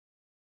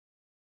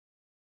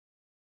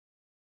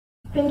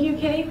Thank you,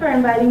 Kitty, for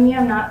inviting me.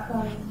 I'm not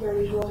from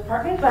your usual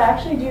department, but I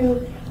actually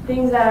do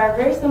things that are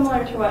very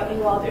similar to what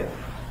you all do.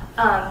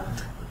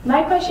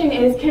 My question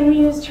is, can we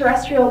use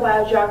terrestrial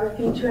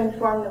biogeography to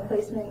inform the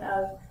placement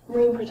of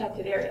marine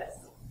protected areas?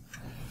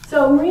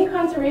 So marine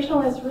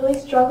conservationists really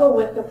struggle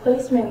with the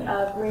placement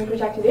of marine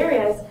protected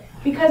areas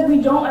because we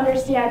don't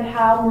understand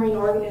how marine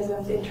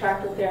organisms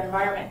interact with their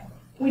environment.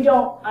 We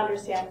don't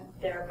understand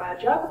their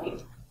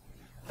biogeography.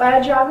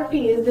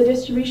 Biogeography is the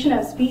distribution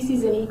of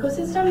species and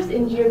ecosystems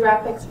in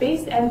geographic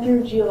space and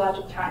through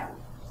geologic time.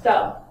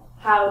 So,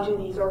 how do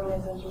these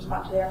organisms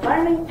respond to their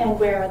environment, and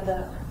where are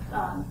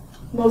the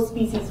most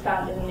species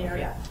found in an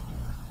area?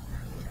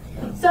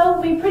 So,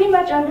 we pretty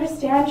much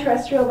understand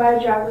terrestrial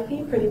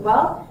biogeography pretty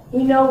well.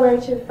 We know where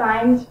to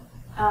find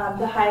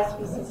the highest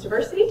species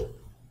diversity,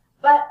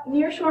 but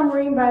nearshore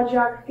marine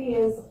biogeography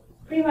is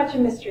pretty much a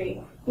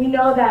mystery. We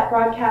know that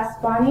broadcast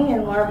spawning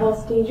in larval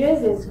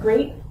stages is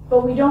great,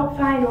 but we don't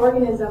find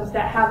organisms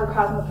that have a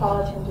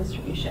cosmopolitan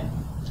distribution.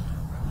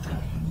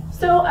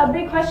 So a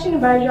big question in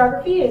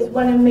biogeography is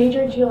when a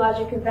major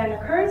geologic event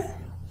occurs,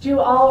 do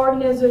all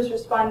organisms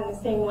respond in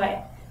the same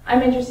way?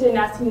 I'm interested in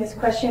asking this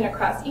question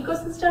across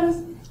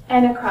ecosystems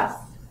and across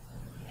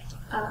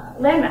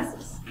land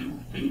masses.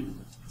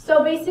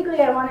 So basically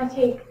I want to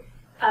take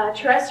a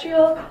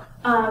terrestrial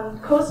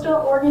coastal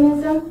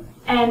organism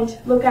and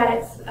look at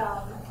its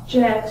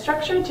genetic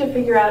structure to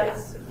figure out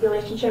its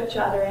relationship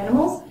to other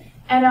animals.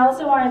 And I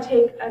also want to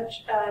take a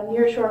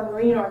nearshore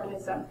marine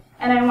organism,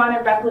 and I want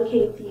to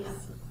replicate these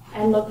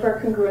and look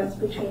for congruence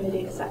between the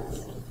data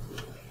sets.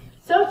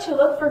 So to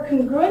look for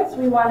congruence,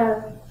 we want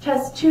to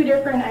test two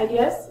different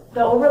ideas.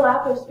 The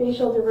overlap of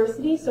spatial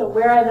diversity, so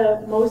where are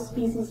the most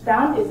species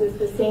found? Is it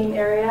the same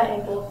area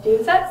in both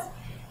data sets?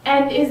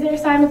 And is there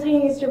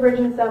simultaneous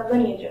divergence of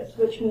lineages,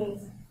 which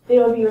means they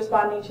will be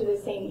responding to the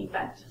same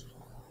event.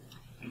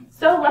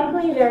 So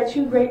luckily, there are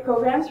two great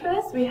programs for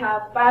this. We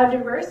have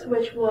Biodiverse,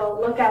 which will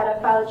look at a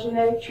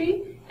phylogenetic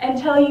tree and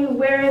tell you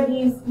where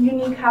these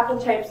unique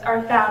haplotypes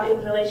are found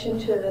in relation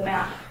to the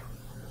map.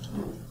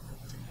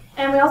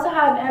 And we also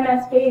have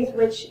MS-Bayes,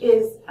 which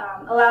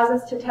allows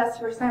us to test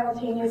for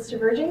simultaneous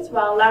divergence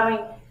while allowing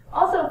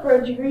also for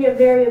a degree of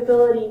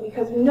variability,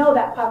 because we know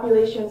that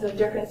populations of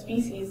different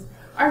species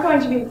aren't going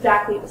to be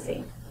exactly the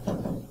same.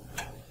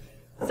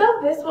 So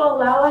this will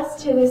allow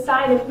us to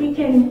decide if we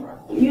can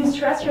use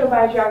terrestrial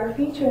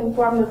biogeography to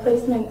inform the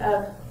placement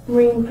of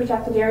marine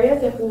protected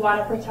areas if we want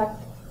to protect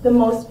the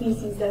most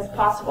species as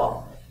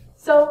possible.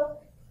 So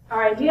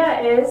our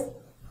idea is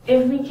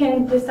if we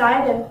can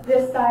decide if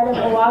this side of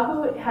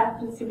Oahu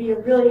happens to be a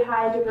really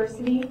high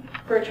diversity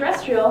for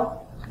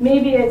terrestrial,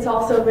 maybe it's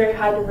also very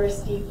high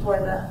diversity for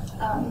the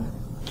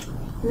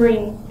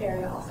marine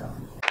area also.